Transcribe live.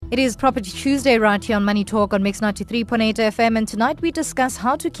It is Property Tuesday right here on Money Talk on Mix 93.8 FM, and tonight we discuss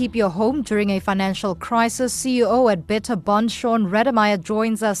how to keep your home during a financial crisis. CEO at Better Bond, Sean Rademeyer,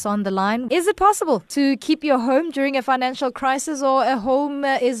 joins us on the line. Is it possible to keep your home during a financial crisis, or a home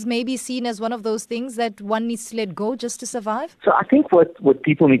is maybe seen as one of those things that one needs to let go just to survive? So I think what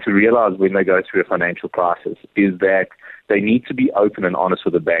people need to realize when they go through a financial crisis is that they need to be open and honest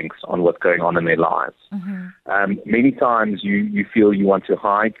with the banks on what's going on in their lives. Many times you feel you want to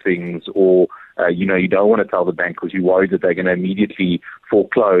hide things, or you don't want to tell the bank because you're worried that they're going to immediately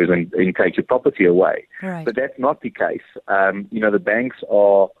foreclose and take your property away. Right. But that's not the case. The banks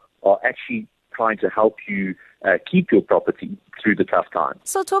are actually trying to help you keep your property through the tough times.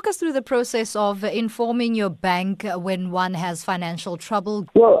 So talk us through the process of informing your bank when one has financial trouble.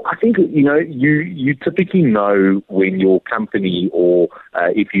 Well, I think, you typically know when your company, or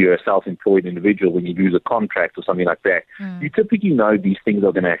if you're a self-employed individual, when you lose a contract or something like that, you typically know these things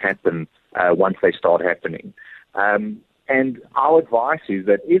are going to happen once they start happening. And our advice is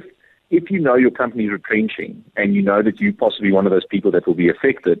that if you know your company is retrenching and you know that you're possibly one of those people that will be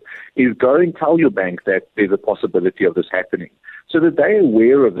affected, is go and tell your bank that there's a possibility of this happening so that they're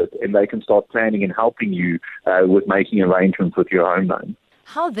aware of it and they can start planning and helping you with making arrangements with your home loan.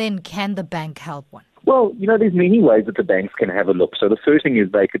 How then can the bank help one? Well, there's many ways that the banks can have a look. So the first thing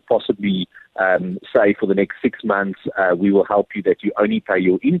is they could possibly say for the next 6 months, we will help you that you only pay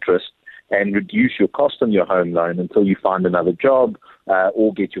your interest and reduce your cost on your home loan until you find another job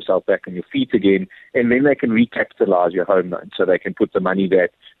or get yourself back on your feet again, and then they can recapitalize your home loan. So they can put the money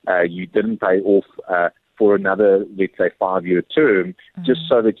that you didn't pay off for another, let's say, 5-year term, just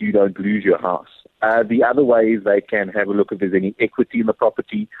so that you don't lose your house. The other way is they can have a look if there's any equity in the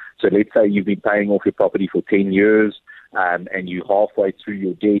property. So let's say you've been paying off your property for 10 years and you're halfway through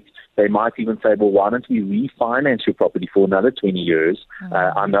your debt. They might even say, well, why don't we refinance your property for another 20 years?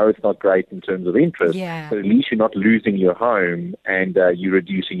 I know it's not great in terms of interest, but at least you're not losing your home and you're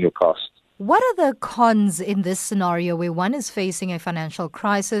reducing your costs. What are the cons in this scenario where one is facing a financial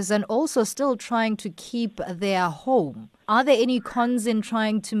crisis and also still trying to keep their home? Are there any cons in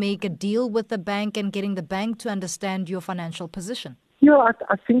trying to make a deal with the bank and getting the bank to understand your financial position?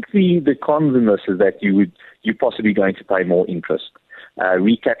 I think the cons in this is that you're possibly going to pay more interest.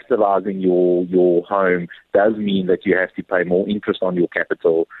 Recapitalizing your home does mean that you have to pay more interest on your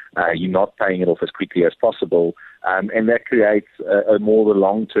capital. You're not paying it off as quickly as possible, and that creates a more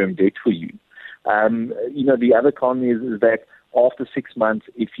long-term debt for you. The other con is that after 6 months,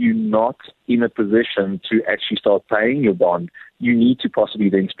 if you're not in a position to actually start paying your bond, you need to possibly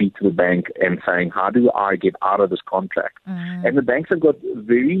then speak to the bank and saying, how do I get out of this contract? And the banks have got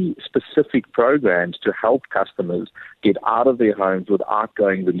very specific programs to help customers get out of their homes without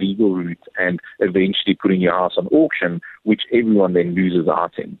going the legal route and eventually putting your house on auction, which everyone then loses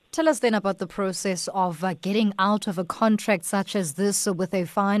out in. Tell us then about the process of getting out of a contract such as this with a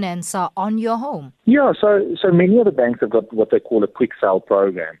financer on your home. So many of the banks have got what they call a quick sell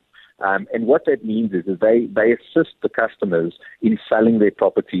program. And what that means is they assist the customers in selling their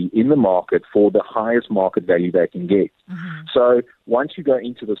property in the market for the highest market value they can get. So once you go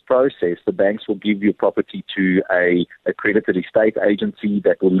into this process, the banks will give your property to a accredited estate agency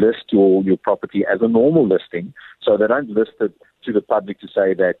that will list your property as a normal listing. So they don't list it to the public to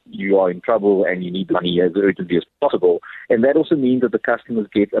say that you are in trouble and you need money as urgently as possible. And that also means that the customers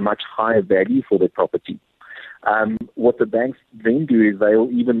get a much higher value for their property. What the banks then do is they'll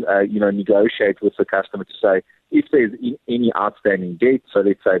even, negotiate with the customer to say if there's any outstanding debt, so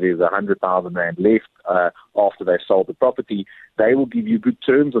let's say there's 100,000 rand left after they've sold the property, they will give you good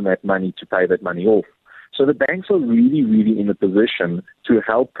terms on that money to pay that money off. So the banks are really, really in a position to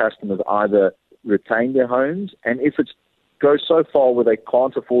help customers either retain their homes, and if it goes so far where they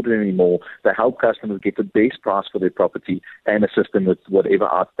can't afford it anymore, they help customers get the best price for their property and assist them with whatever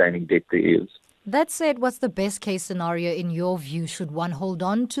outstanding debt there is. That said, what's the best case scenario in your view? Should one hold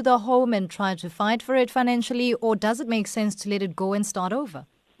on to the home and try to fight for it financially, or does it make sense to let it go and start over?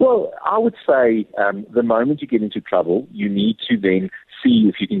 Well, I would say the moment you get into trouble, you need to then see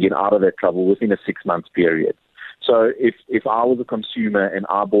if you can get out of that trouble within a 6-month period. So if I was a consumer and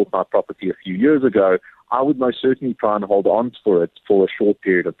I bought my property a few years ago, I would most certainly try and hold on for it for a short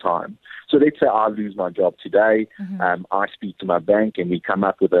period of time. So let's say I lose my job today, I speak to my bank and we come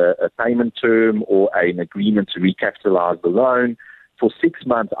up with a payment term or an agreement to recapitalize the loan. For 6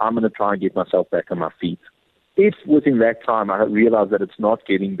 months, I'm going to try and get myself back on my feet. If within that time I realize that it's not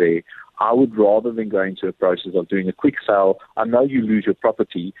getting there, I would, rather than going through a process of doing a quick sale, I know you lose your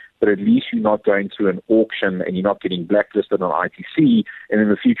property, but at least you're not going through an auction and you're not getting blacklisted on ITC, and in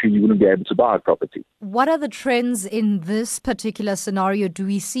the future you wouldn't be able to buy a property. What are the trends in this particular scenario? Do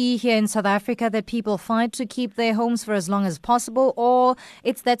we see here in South Africa that people fight to keep their homes for as long as possible, or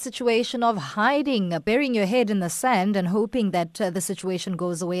it's that situation of hiding, burying your head in the sand and hoping that the situation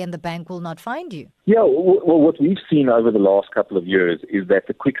goes away and the bank will not find you? Yeah, well, what we've seen over the last couple of years is that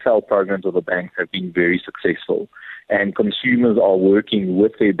the quick sale programs of the banks have been very successful, and consumers are working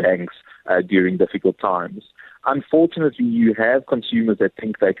with their banks during difficult times. Unfortunately, you have consumers that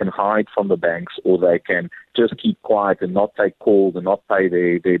think they can hide from the banks, or they can just keep quiet and not take calls and not pay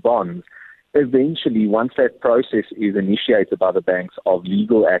their bonds. Eventually, once that process is initiated by the banks of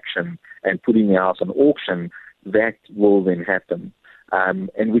legal action and putting the house on auction, that will then happen.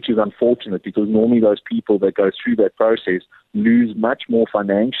 And which is unfortunate, because normally those people that go through that process lose much more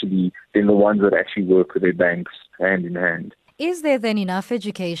financially than the ones that actually work with their banks hand in hand. Is there then enough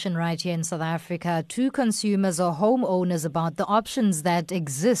education right here in South Africa to consumers or homeowners about the options that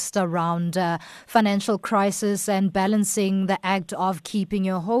exist around financial crisis and balancing the act of keeping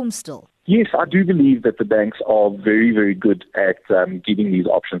your home still? Yes, I do believe that the banks are very, very good at giving these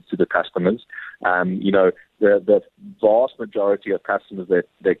options to the customers. The vast majority of customers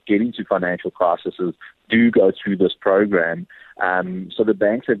that get into financial crises do go through this program. So the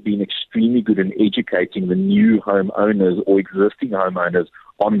banks have been extremely good in educating the new homeowners or existing homeowners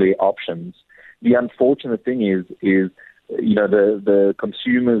on their options. The unfortunate thing is the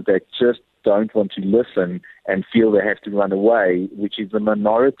consumers that just don't want to listen and feel they have to run away, which is the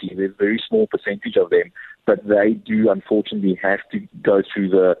minority. There's a very small percentage of them, but they do unfortunately have to go through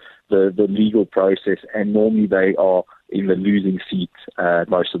the legal process, and normally they are in the losing seat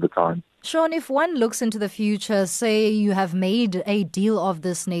most of the time. Sean, if one looks into the future, say you have made a deal of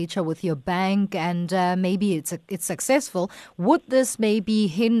this nature with your bank and maybe it's successful, would this maybe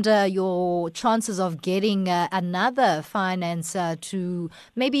hinder your chances of getting another financer to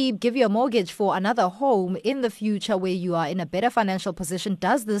maybe give you a mortgage for another home in the future where you are in a better financial position?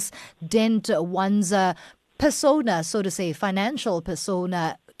 Does this dent one's persona, so to say, financial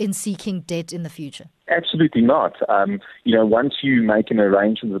persona, in seeking debt in the future? Absolutely not. Once you make an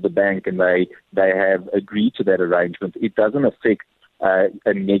arrangement with the bank and they have agreed to that arrangement, it doesn't affect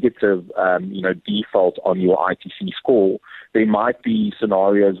a negative, default on your ITC score. There might be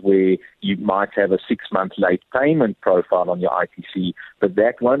scenarios where you might have a 6-month late payment profile on your ITC, but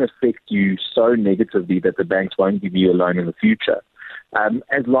that won't affect you so negatively that the banks won't give you a loan in the future.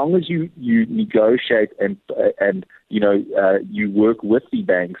 As long as you negotiate and you work with the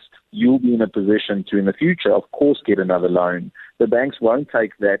banks, you'll be in a position to, in the future, of course, get another loan. The banks won't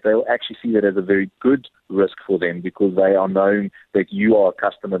take that. They'll actually see that as a very good risk for them, because they are known that you are a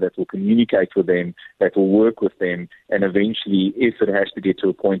customer that will communicate with them, that will work with them, and eventually, if it has to get to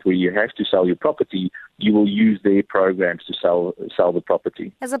a point where you have to sell your property, you will use their programs to sell the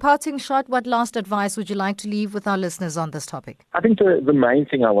property. As a parting shot, what last advice would you like to leave with our listeners on this topic? I think the main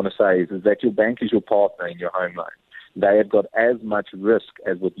thing I want to say is that your bank is your partner in your home loan. They have got as much risk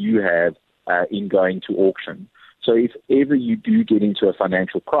as what you have in going to auction. So if ever you do get into a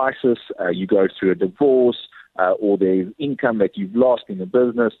financial crisis, you go through a divorce, or there's income that you've lost in the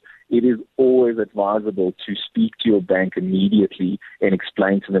business, it is always advisable to speak to your bank immediately and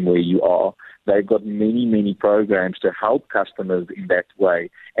explain to them where you are. They've got many, many programs to help customers in that way.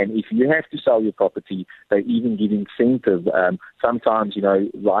 And if you have to sell your property, they even give incentives, sometimes,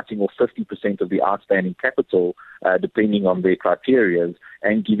 writing off 50% of the outstanding capital, depending on their criteria,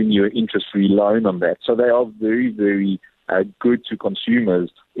 and giving you an interest-free loan on that. So they are very, very good to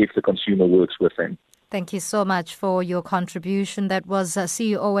consumers if the consumer works with them. Thank you so much for your contribution. That was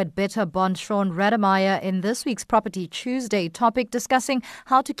CEO at Better Bond, Sean Rademeyer, in this week's Property Tuesday topic, discussing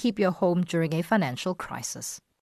how to keep your home during a financial crisis.